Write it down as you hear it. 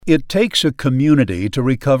It takes a community to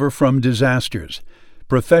recover from disasters.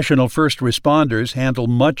 Professional first responders handle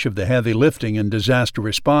much of the heavy lifting in disaster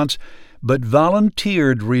response, but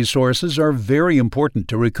volunteered resources are very important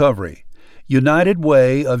to recovery. United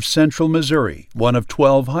Way of Central Missouri, one of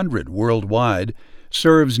 1,200 worldwide,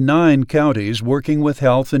 serves 9 counties working with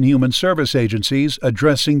health and human service agencies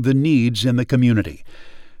addressing the needs in the community.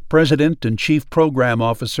 President and Chief Program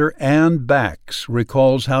Officer Ann Bax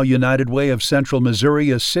recalls how United Way of Central Missouri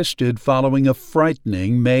assisted following a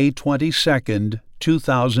frightening May 22,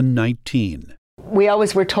 2019. We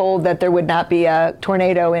always were told that there would not be a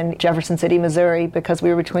tornado in Jefferson City, Missouri, because we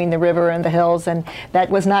were between the river and the hills, and that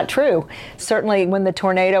was not true. Certainly when the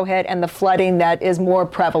tornado hit and the flooding that is more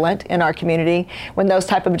prevalent in our community, when those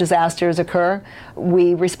type of disasters occur,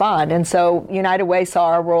 we respond. And so United Way saw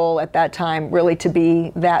our role at that time really to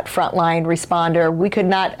be that frontline responder. We could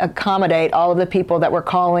not accommodate all of the people that were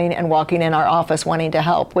calling and walking in our office wanting to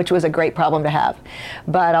help, which was a great problem to have.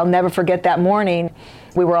 But I'll never forget that morning.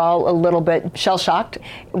 We were all a little bit shell-shocked.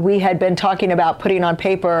 We had been talking about putting on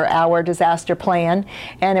paper our disaster plan,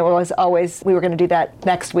 and it was always we were going to do that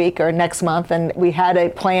next week or next month, and we had a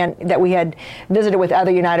plan that we had visited with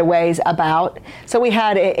other United Ways about. So we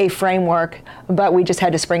had a framework, but we just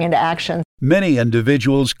had to spring into action. Many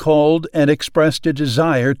individuals called and expressed a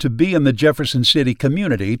desire to be in the Jefferson City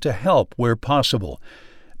community to help where possible.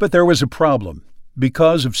 But there was a problem.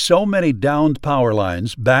 Because of so many downed power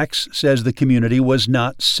lines, Bax says the community was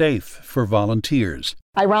not safe for volunteers.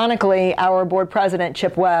 Ironically, our board president,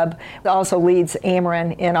 Chip Webb, also leads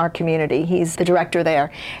Ameren in our community. He's the director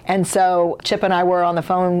there. And so Chip and I were on the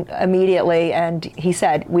phone immediately, and he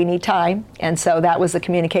said, we need time. And so that was the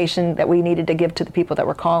communication that we needed to give to the people that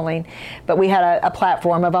were calling. But we had a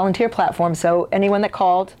platform, a volunteer platform, so anyone that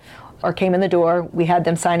called or came in the door, we had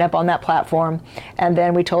them sign up on that platform, and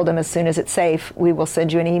then we told them as soon as it's safe, we will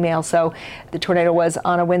send you an email. So the tornado was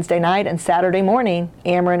on a Wednesday night, and Saturday morning,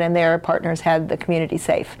 Ameren and their partners had the community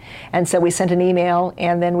safe. And so we sent an email,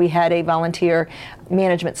 and then we had a volunteer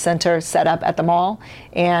management center set up at the mall,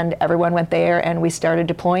 and everyone went there, and we started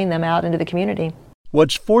deploying them out into the community.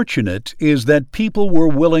 What's fortunate is that people were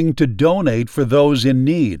willing to donate for those in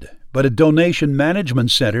need, but a donation management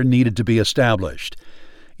center needed to be established.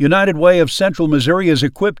 United Way of Central Missouri is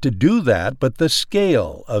equipped to do that, but the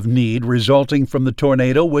scale of need resulting from the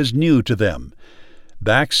tornado was new to them.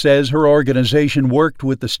 Bax says her organization worked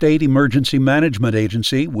with the State Emergency Management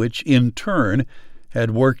Agency, which in turn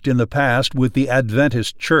had worked in the past with the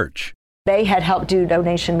Adventist Church. They had helped do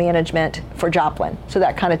donation management for Joplin, so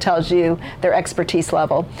that kind of tells you their expertise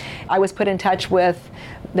level. I was put in touch with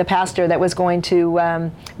the pastor that was going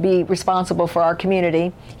to be responsible for our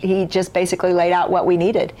community. He just basically laid out what we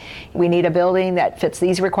needed. We need a building that fits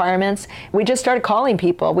these requirements. We just started calling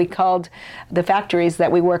people. We called the factories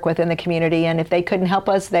that we work with in the community, and if they couldn't help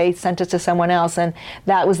us, they sent us to someone else. And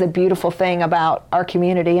that was the beautiful thing about our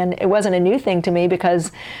community. And it wasn't a new thing to me,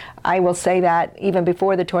 because I will say that even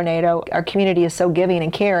before the tornado, our community is so giving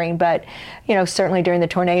and caring, but certainly during the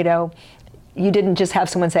tornado, you didn't just have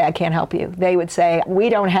someone say, I can't help you. They would say, we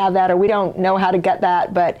don't have that, or we don't know how to get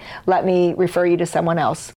that, but let me refer you to someone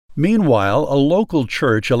else. Meanwhile, a local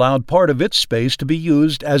church allowed part of its space to be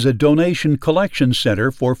used as a donation collection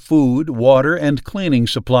center for food, water, and cleaning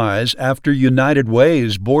supplies after United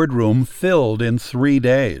Way's boardroom filled in 3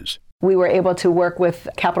 days. We were able to work with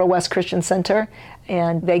Capital West Christian Center,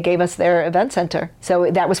 and they gave us their event center. So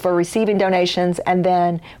that was for receiving donations, and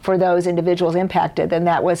then for those individuals impacted, then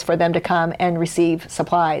that was for them to come and receive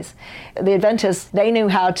supplies. The Adventists, they knew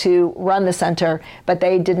how to run the center, but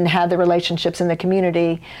they didn't have the relationships in the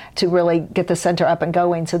community to really get the center up and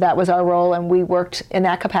going. So that was our role, and we worked in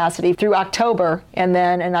that capacity through October. And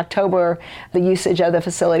then in October, the usage of the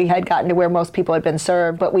facility had gotten to where most people had been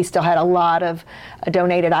served, but we still had a lot of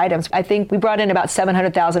donated items. I think we brought in about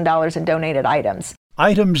 $700,000 in donated items.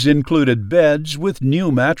 Items included beds with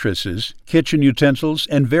new mattresses, kitchen utensils,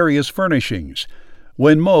 and various furnishings.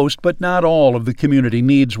 When most, but not all, of the community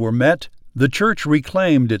needs were met, the church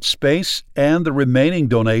reclaimed its space, and the remaining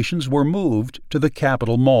donations were moved to the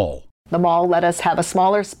Capitol Mall. The mall let us have a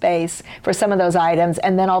smaller space for some of those items,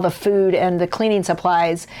 and then all the food and the cleaning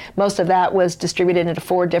supplies, most of that was distributed into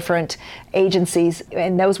 4 different agencies,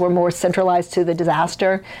 and those were more centralized to the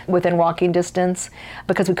disaster within walking distance,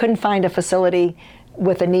 because we couldn't find a facility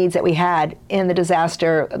with the needs that we had in the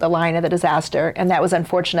disaster, the line of the disaster, and that was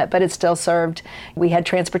unfortunate, but it still served. We had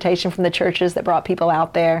transportation from the churches that brought people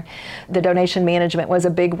out there. The donation management was a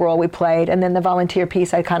big role we played, and then the volunteer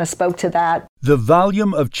piece, I kind of spoke to that. The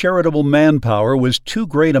volume of charitable manpower was too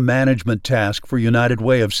great a management task for United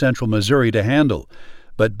Way of Central Missouri to handle,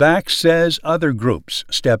 But Bax says other groups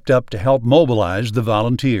stepped up to help mobilize the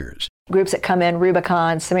volunteers. Groups that come in,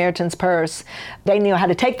 Rubicon, Samaritan's Purse, they knew how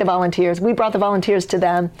to take the volunteers. We brought the volunteers to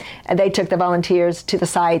them, and they took the volunteers to the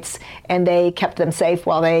sites, and they kept them safe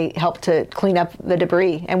while they helped to clean up the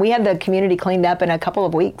debris. And we had the community cleaned up in a couple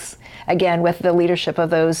of weeks, again, with the leadership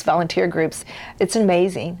of those volunteer groups. It's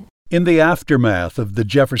amazing. In the aftermath of the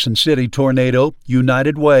Jefferson City tornado,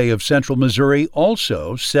 United Way of Central Missouri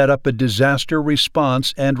also set up a disaster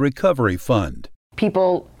response and recovery fund.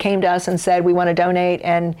 People came to us and said, we want to donate,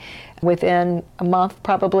 and within a month,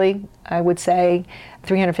 probably, I would say,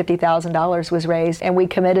 $350,000 was raised, and we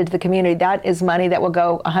committed to the community. That is money that will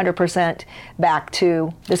go 100% back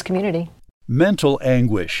to this community. Mental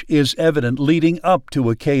anguish is evident leading up to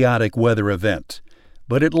a chaotic weather event,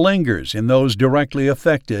 but it lingers in those directly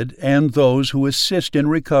affected and those who assist in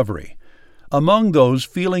recovery. Among those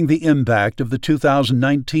feeling the impact of the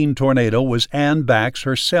 2019 tornado was Ann Bax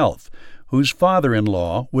herself, whose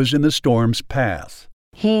father-in-law was in the storm's path.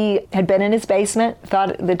 He had been in his basement,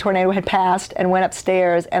 thought the tornado had passed, and went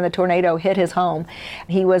upstairs, and the tornado hit his home.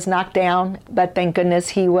 He was knocked down, but thank goodness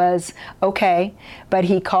he was okay. But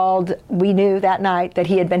he called, we knew that night that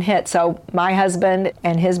he had been hit. So my husband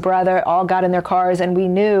and his brother all got in their cars, and we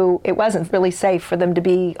knew it wasn't really safe for them to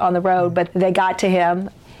be on the road, but they got to him.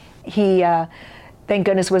 He, thank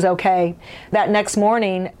goodness, was okay. That next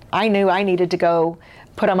morning, I knew I needed to go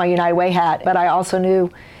put on my United Way hat, but I also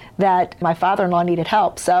knew that my father-in-law needed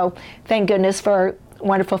help. So thank goodness for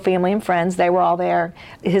wonderful family and friends. They were all there.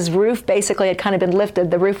 His roof basically had kind of been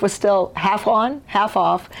lifted. The roof was still half on, half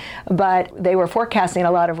off, but they were forecasting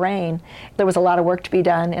a lot of rain. There was a lot of work to be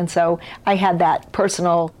done, and so I had that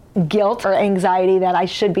personal guilt or anxiety that I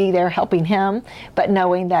should be there helping him, but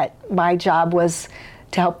knowing that my job was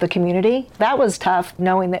to help the community. That was tough,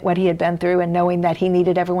 knowing that what he had been through and knowing that he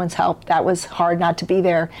needed everyone's help. That was hard not to be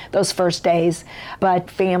there those first days.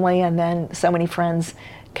 But family and then so many friends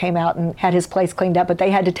came out and had his place cleaned up, but they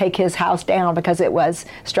had to take his house down because it was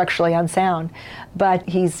structurally unsound. But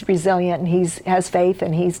he's resilient and he has faith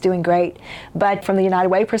and he's doing great. But from the United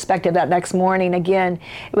Way perspective, that next morning, again,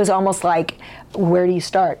 it was almost like, where do you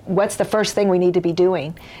start? What's the first thing we need to be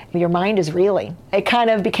doing? Your mind is reeling. It kind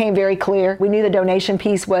of became very clear. We knew the donation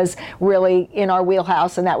piece was really in our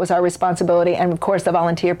wheelhouse, and that was our responsibility, and of course the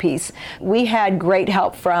volunteer piece. We had great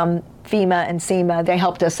help from FEMA and SEMA. They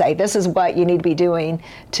helped us say, this is what you need to be doing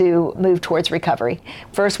to move towards recovery.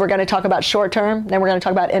 First, we're going to talk about short term, then we're going to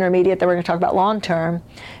talk about intermediate, then we're going to talk about long term.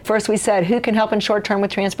 First, we said, who can help in short term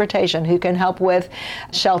with transportation? Who can help with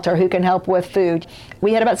shelter? Who can help with food?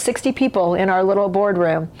 We had about 60 people in our little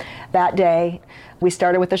boardroom that day. We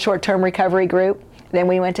started with the short term recovery group, then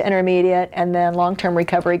we went to intermediate, and then long term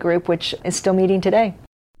recovery group, which is still meeting today.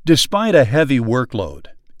 Despite a heavy workload,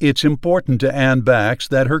 it's important to Ann Bax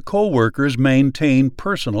that her co-workers maintain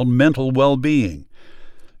personal mental well-being.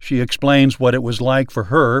 She explains what it was like for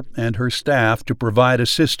her and her staff to provide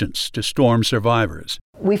assistance to storm survivors.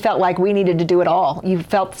 We felt like we needed to do it all. You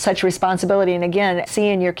felt such responsibility, and again,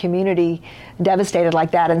 seeing your community devastated like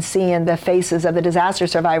that and seeing the faces of the disaster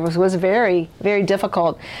survivors was very, very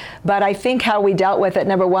difficult. But I think how we dealt with it,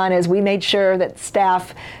 number one, is we made sure that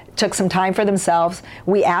staff took some time for themselves.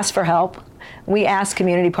 We asked for help. We asked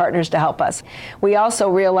community partners to help us. We also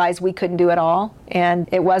realized we couldn't do it all, and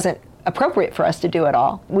it wasn't appropriate for us to do it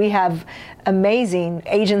all. We have amazing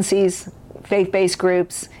agencies, faith-based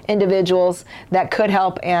groups, individuals that could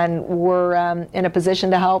help and were in a position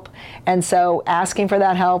to help. And so asking for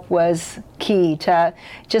that help was key to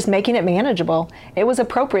just making it manageable. It was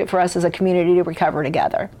appropriate for us as a community to recover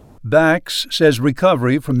together. Bax says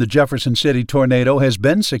recovery from the Jefferson City tornado has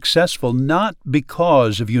been successful not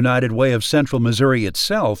because of United Way of Central Missouri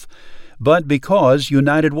itself, but because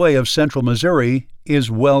United Way of Central Missouri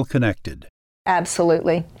is well connected.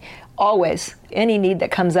 Absolutely. Always. Any need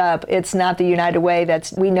that comes up, it's not the United Way.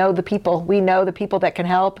 We know the people. We know the people that can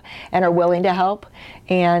help and are willing to help.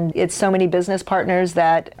 And it's so many business partners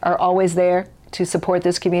that are always there to support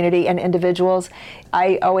this community and individuals.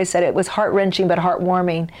 I always said it was heart-wrenching but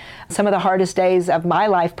heartwarming. Some of the hardest days of my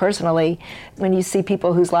life personally, when you see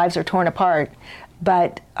people whose lives are torn apart,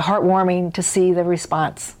 but heartwarming to see the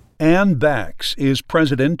response. Ann Bax is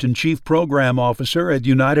President and Chief Program Officer at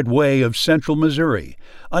United Way of Central Missouri,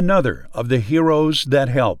 another of the Heroes That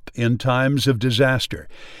Help in times of disaster.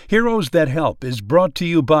 Heroes That Help is brought to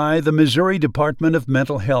you by the Missouri Department of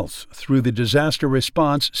Mental Health through the Disaster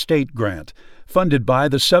Response State Grant, funded by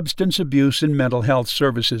the Substance Abuse and Mental Health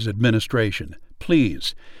Services Administration.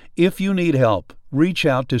 Please, if you need help, reach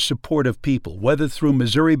out to supportive people, whether through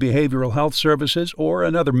Missouri Behavioral Health Services or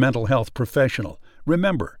another mental health professional.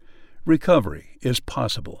 Remember, recovery is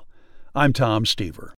possible. I'm Tom Stever.